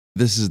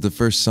This is the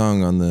first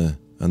song on the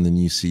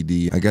new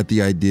CD. I got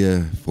the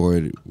idea for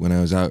it when I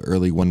was out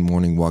early one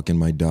morning walking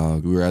my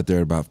dog. We were out there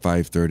at about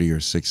 5:30 or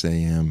 6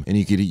 a.m. and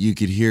you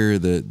could hear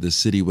the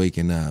city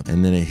waking up.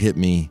 And then it hit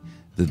me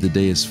that the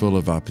day is full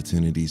of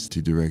opportunities to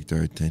direct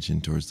our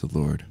attention towards the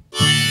Lord.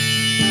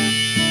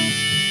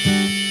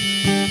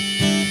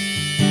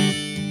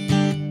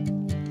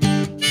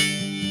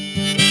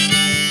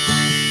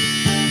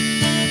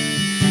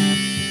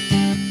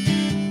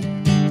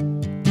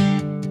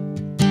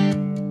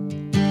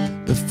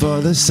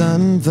 Before the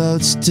sun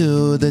floats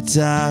to the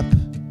top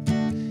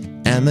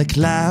and the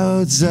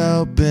clouds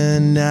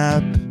open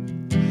up,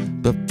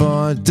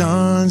 before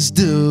dawn's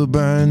dew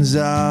burns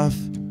off,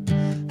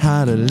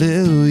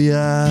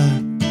 hallelujah.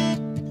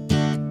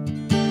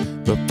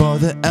 Before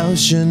the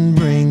ocean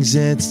brings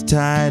its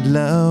tide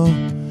low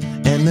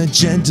and the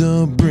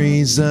gentle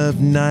breeze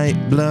of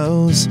night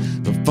blows,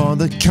 before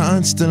the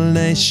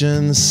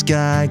constellation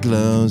sky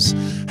glows,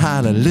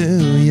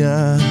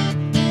 hallelujah.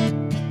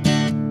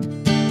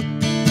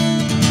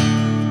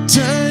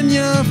 Turn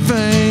your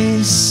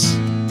face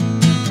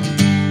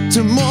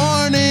to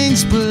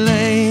morning's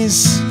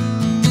blaze.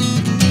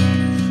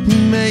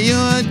 May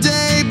your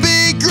day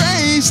be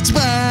graced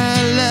by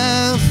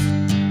love.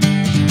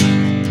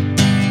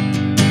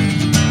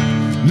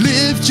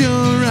 Lift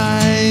your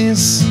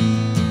eyes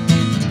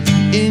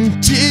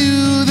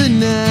into the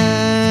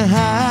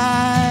night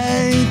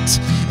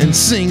and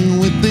sing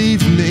with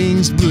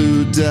evening's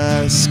blue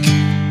dusk.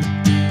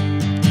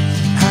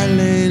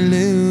 Hallelujah.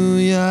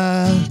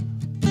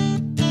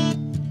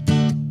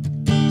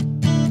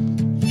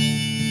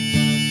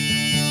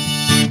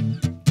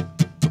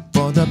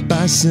 The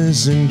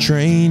buses and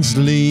trains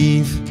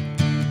leave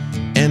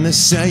and the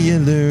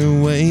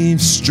cellular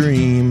waves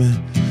stream,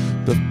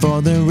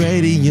 before the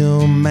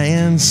radio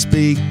man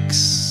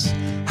speaks,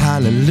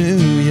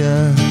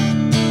 hallelujah.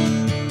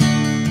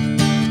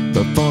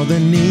 Before the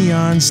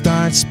neon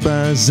starts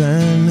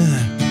buzzing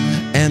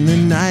and the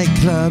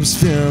nightclubs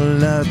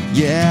fill up,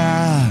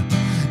 yeah.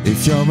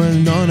 If you're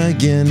alone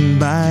again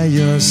by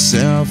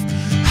yourself,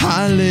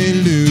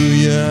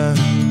 hallelujah.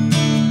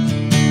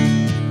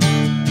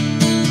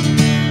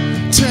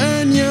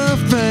 Turn your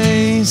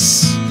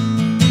face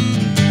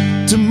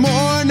to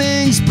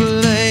morning's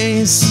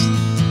blaze.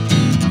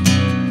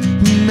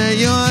 May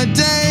your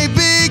day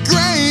be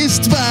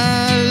graced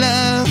by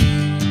love.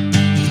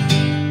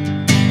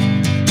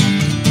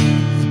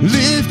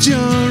 Lift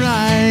your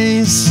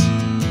eyes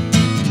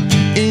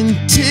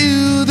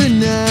into the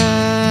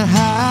night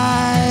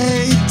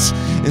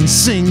and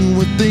sing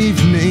with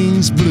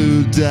evening's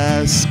blue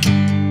dusk.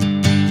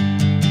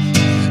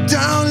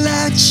 Don't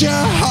let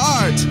your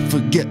heart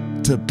forget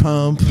to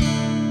pump.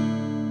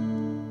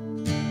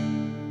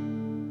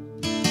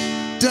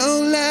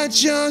 Don't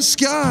let your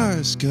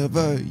scars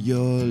cover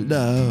your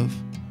love.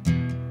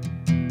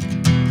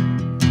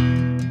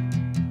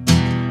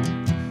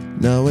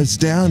 No, it's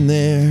down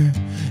there,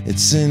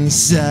 it's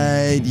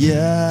inside ya.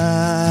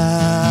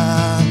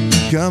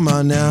 Come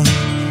on now,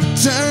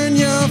 turn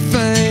your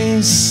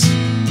face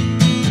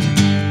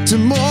to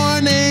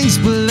morning's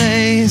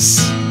blaze.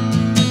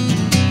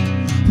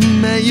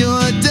 May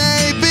your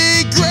day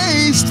be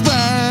graced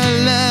by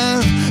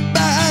love,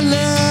 by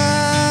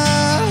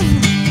love.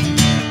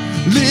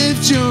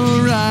 Lift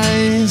your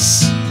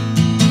eyes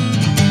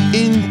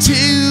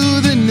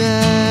into the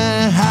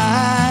night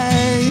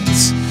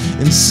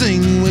and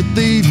sing with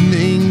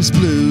evening's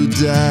blue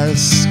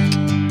dusk.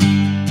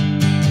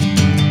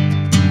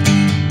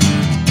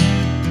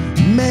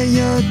 May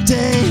your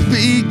day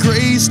be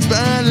graced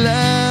by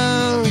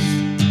love.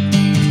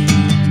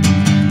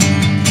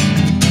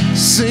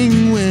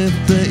 Sing with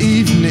the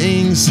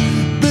evening's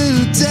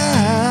blue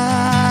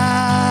dusk.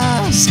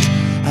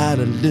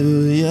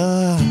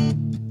 Hallelujah.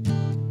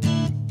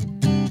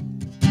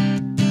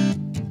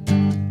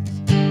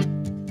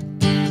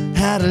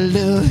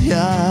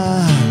 Hallelujah.